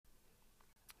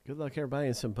Good luck, everybody,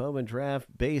 in some Bowman Draft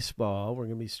Baseball. We're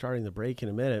going to be starting the break in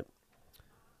a minute.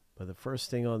 But the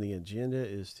first thing on the agenda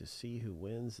is to see who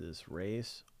wins this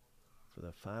race for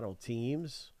the final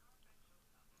teams.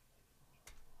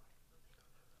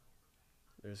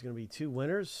 There's going to be two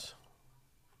winners.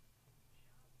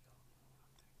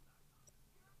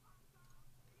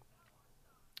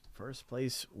 First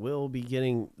place will be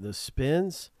getting the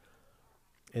spins,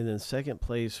 and then second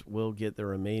place will get the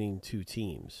remaining two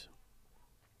teams.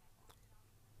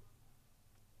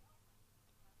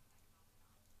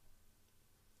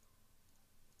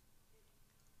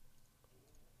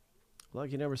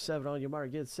 Lucky number 7 on your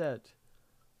mark, get set,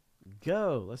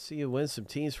 go. Let's see you win some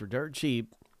teams for dirt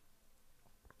cheap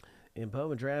in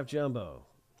Bowman Draft Jumbo.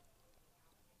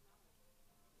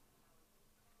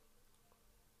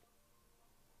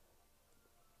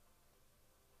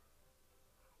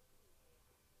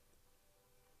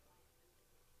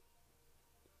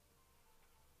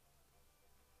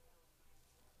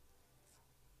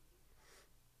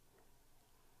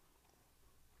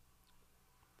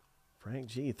 Frank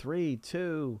G, 3,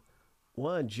 2,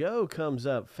 1. Joe comes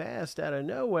up fast out of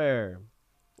nowhere.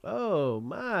 Oh,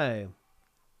 my.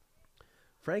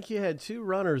 Frank, you had two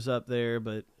runners up there,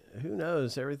 but who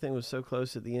knows? Everything was so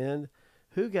close at the end.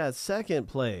 Who got second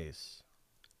place?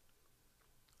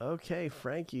 Okay,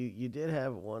 Frank, you did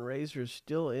have one razor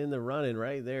still in the running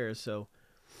right there. So,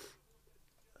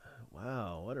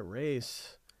 wow, what a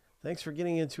race. Thanks for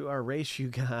getting into our race, you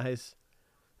guys.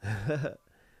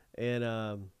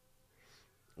 And,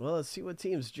 well, let's see what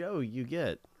teams, Joe, you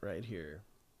get right here.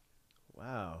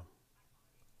 Wow.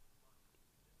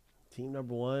 Team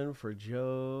number 1 for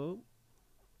Joe.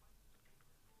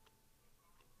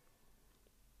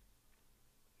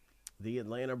 The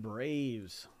Atlanta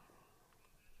Braves.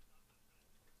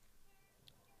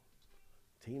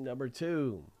 Team number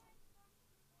 2.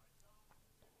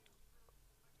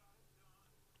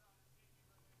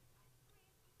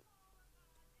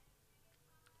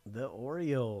 The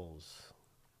Orioles.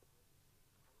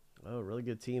 Oh, really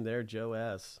good team there, Joe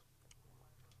S.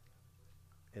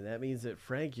 And that means that,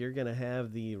 Frank, you're going to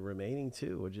have the remaining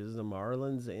two, which is the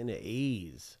Marlins and the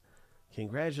A's.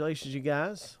 Congratulations, you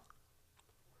guys.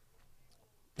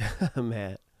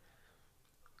 Matt.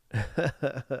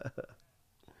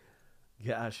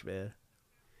 Gosh, man.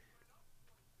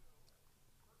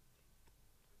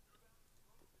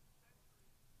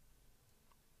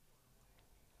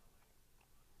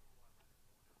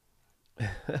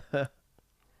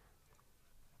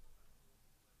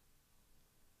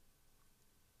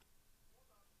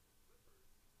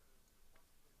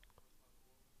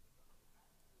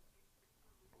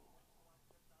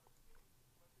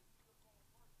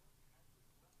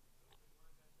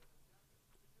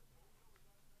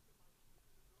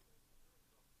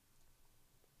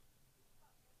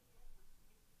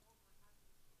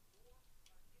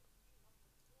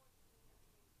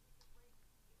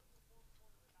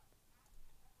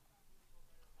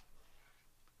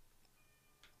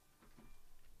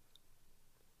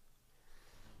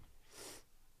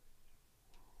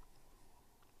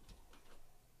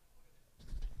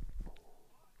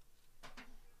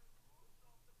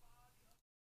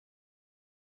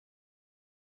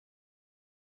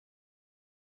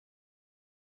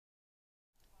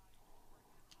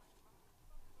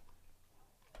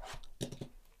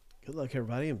 Good luck,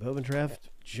 everybody, in Bowman Draft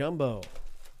Jumbo.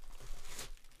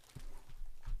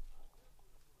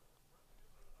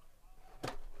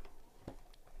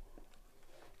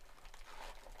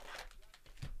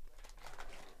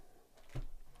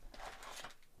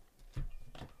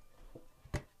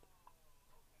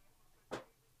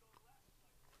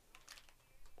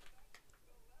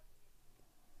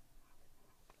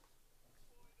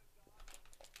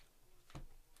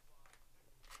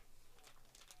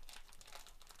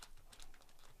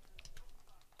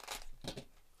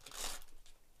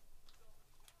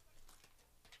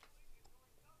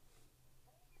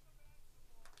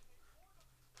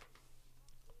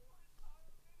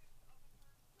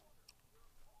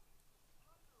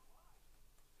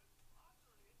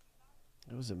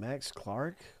 It was a Max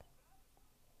Clark.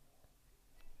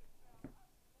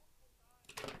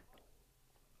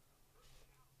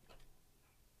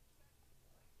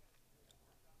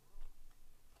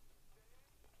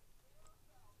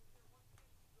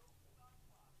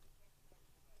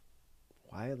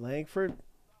 Wyatt Langford.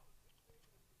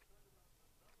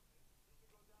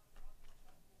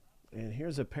 And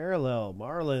here's a parallel.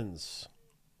 Marlins.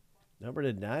 Number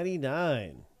to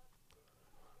 99.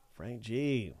 Frank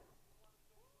G.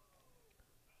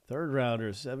 Third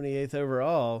rounder, 78th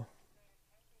overall.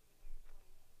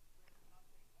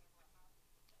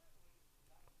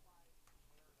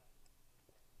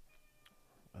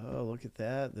 look at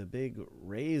that. The big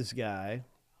Rays guy,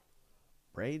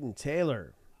 Braden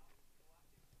Taylor.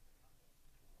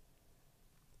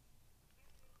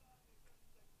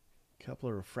 Couple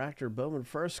of refractor Bowman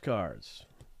first cards.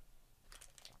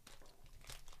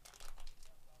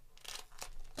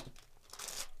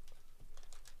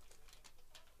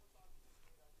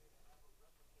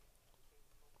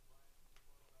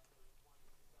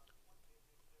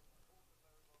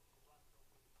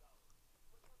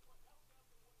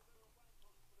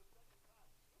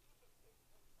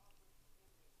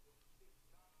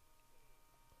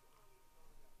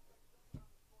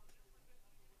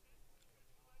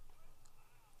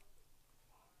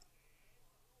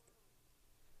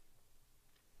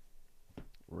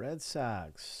 Red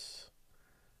Sox.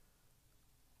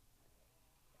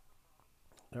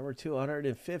 Number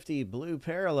 250, blue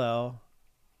parallel.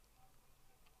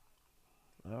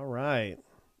 All right.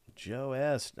 Joe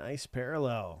S. Nice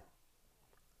parallel.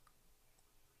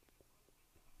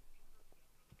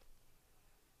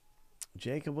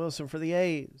 Jacob Wilson for the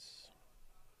A's.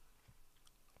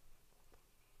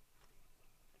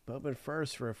 Bowman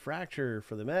first refractor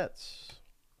for the Mets.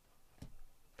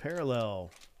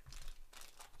 Parallel.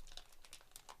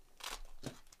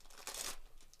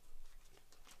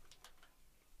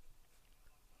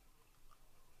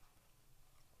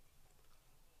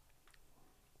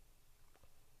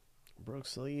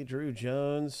 Brooks Lee, Drew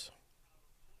Jones.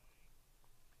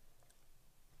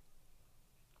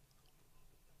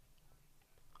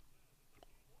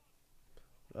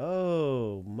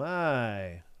 Oh,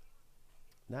 my.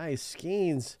 Nice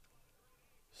Skeens.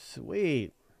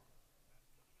 Sweet.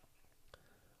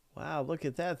 Wow, look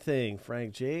at that thing,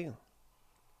 Frank G.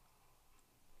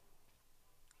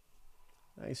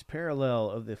 Nice parallel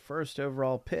of the first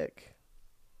overall pick.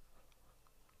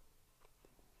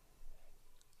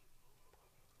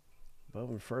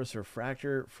 Bowman first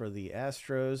refractor for the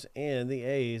Astros and the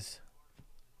A's.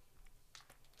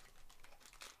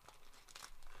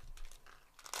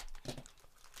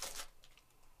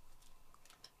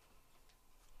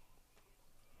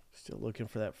 Still looking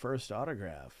for that first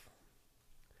autograph.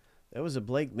 That was a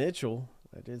Blake Mitchell.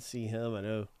 I did see him. I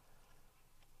know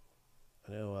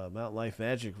Mountain Life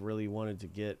Magic really wanted to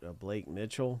get a Blake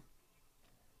Mitchell.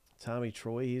 Tommy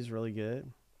Troy, he's really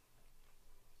good.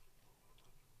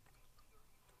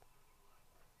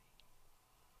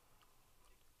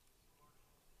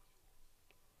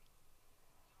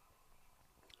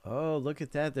 Oh, look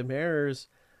at that. The Mariners.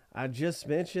 I just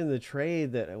mentioned the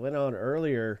trade that went on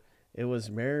earlier. It was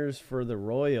Mariners for the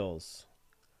Royals.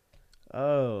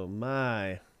 Oh,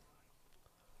 my.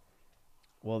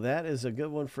 Well, that is a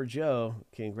good one for Joe.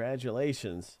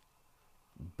 Congratulations.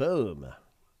 Boom.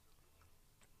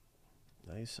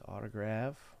 Nice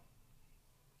autograph.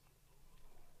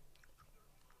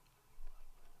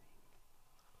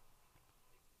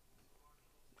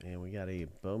 And we got a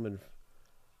Bowman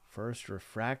first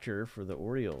refractor for the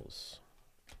Orioles.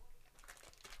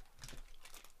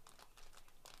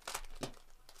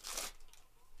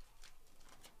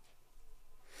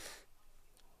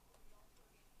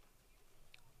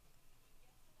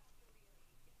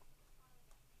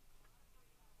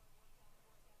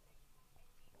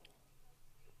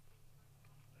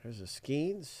 There's a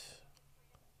Skeens.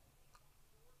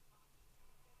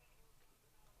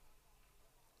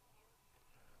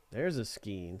 There's a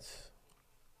Skeens.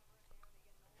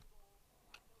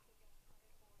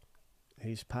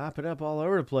 He's popping up all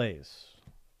over the place.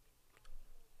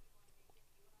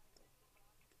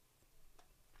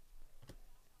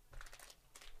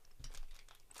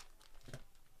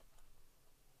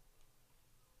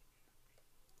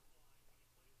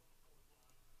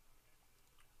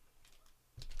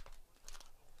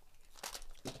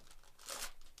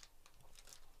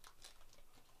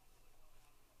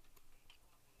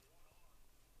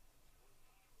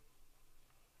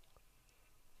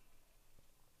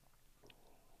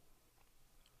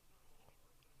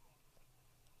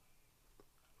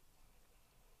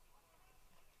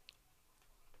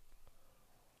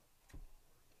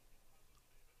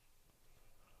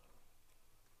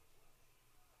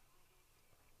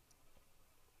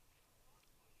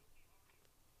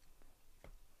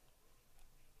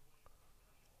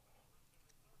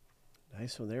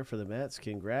 Nice one there for the Mets.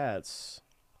 Congrats.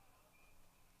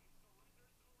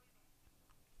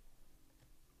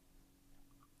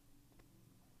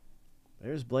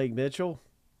 There's Blake Mitchell.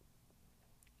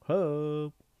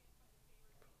 Hope.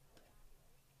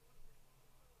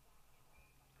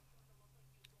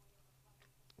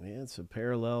 And some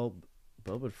parallel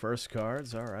Bowman first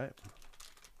cards. All right.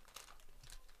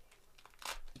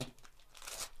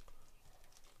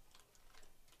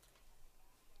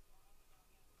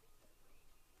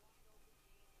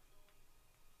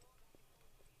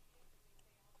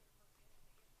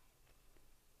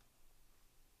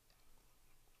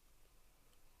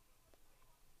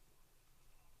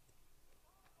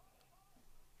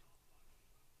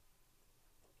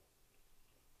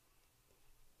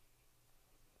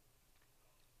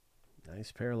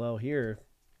 Nice parallel here.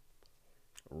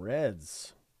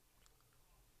 Reds.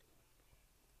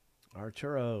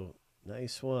 Arturo,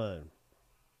 nice one.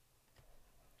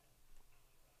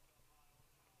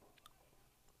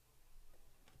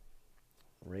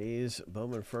 Rays,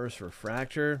 Bowman first,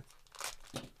 refractor.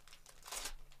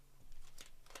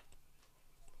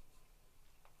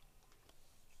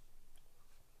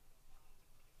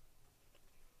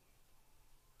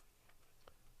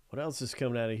 What else is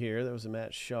coming out of here? There was a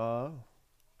Matt Shaw.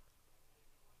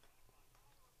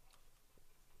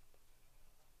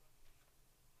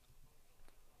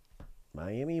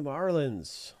 Miami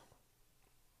Marlins.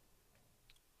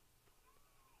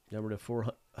 Number to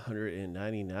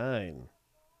 499.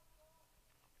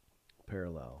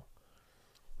 Parallel.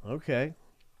 Okay.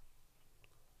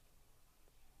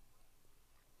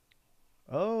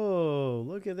 Oh,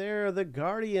 look at there. The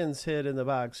Guardians hit in the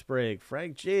box break.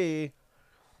 Frank G.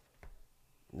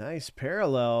 Nice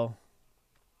parallel.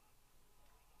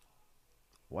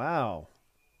 Wow.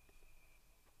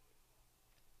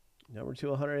 Number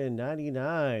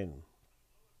 299.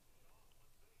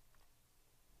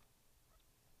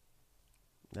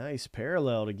 Nice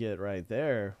parallel to get right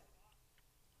there.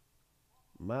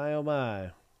 My, oh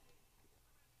my.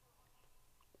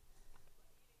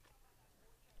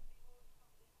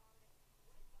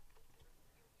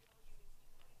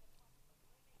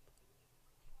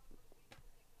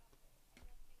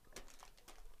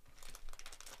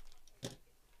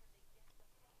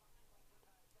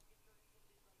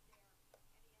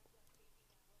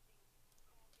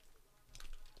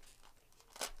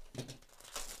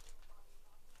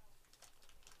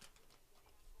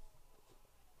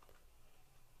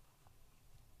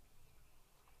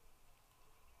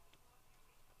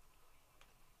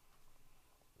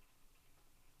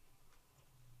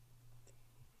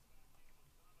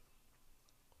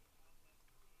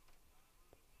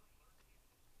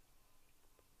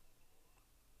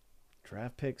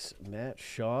 Draft picks, Matt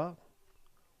Shaw.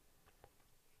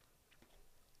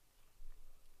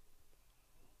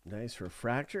 Nice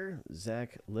refractor,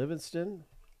 Zach Livingston.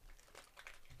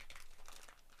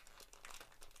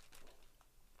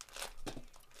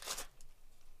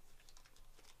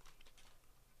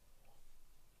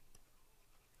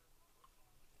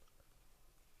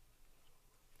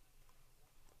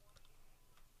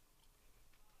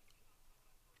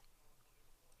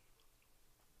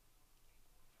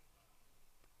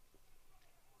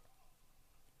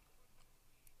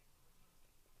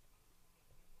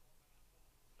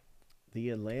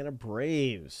 The Atlanta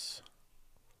Braves.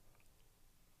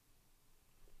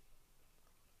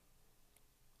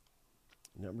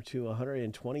 Number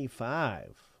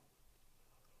 225.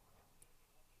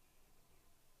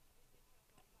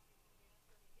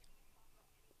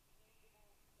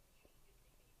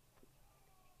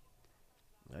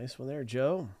 Nice one there,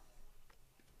 Joe.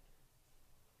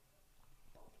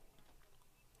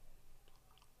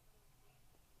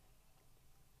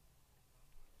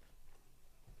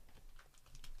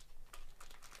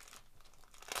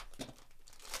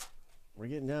 We're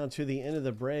getting down to the end of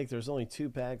the break. There's only 2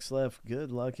 packs left.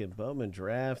 Good luck in Bowman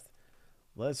draft.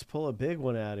 Let's pull a big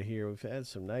one out of here. We've had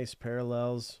some nice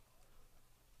parallels.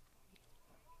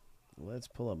 Let's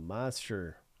pull a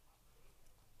monster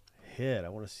hit. I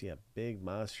want to see a big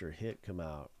monster hit come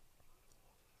out.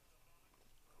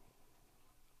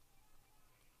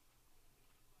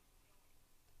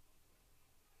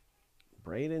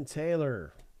 Braden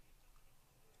Taylor.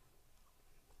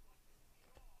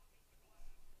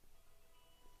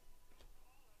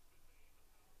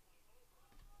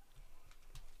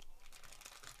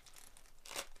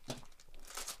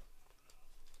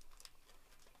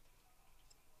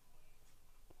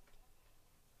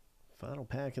 Final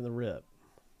pack in the rip.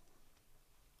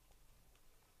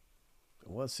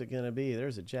 What's it going to be?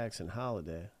 There's a Jackson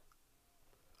Holiday.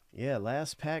 Yeah,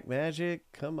 last pack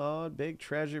magic. Come on, big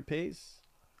treasure piece.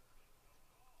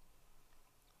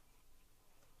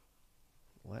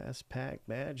 Last pack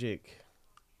magic.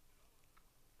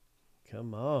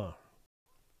 Come on.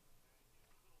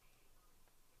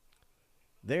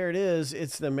 There it is.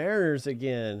 It's the Mariners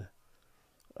again.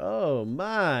 Oh,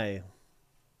 my.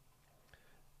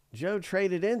 Joe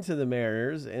traded into the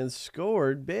Mariners and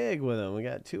scored big with them. We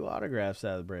got 2 autographs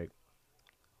out of the break.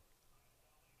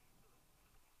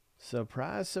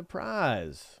 Surprise,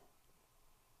 surprise.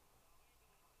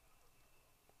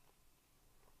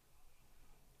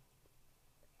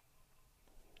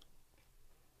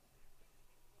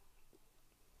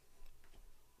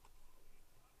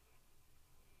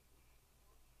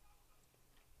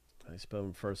 Nice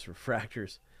Bowman first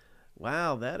refractors.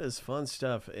 Wow, that is fun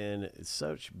stuff, and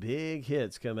such big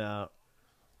hits come out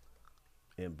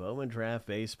in Bowman Draft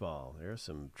Baseball. There's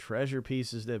some treasure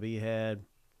pieces to be had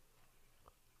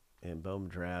in Bowman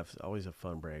Draft. Always a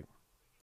fun break.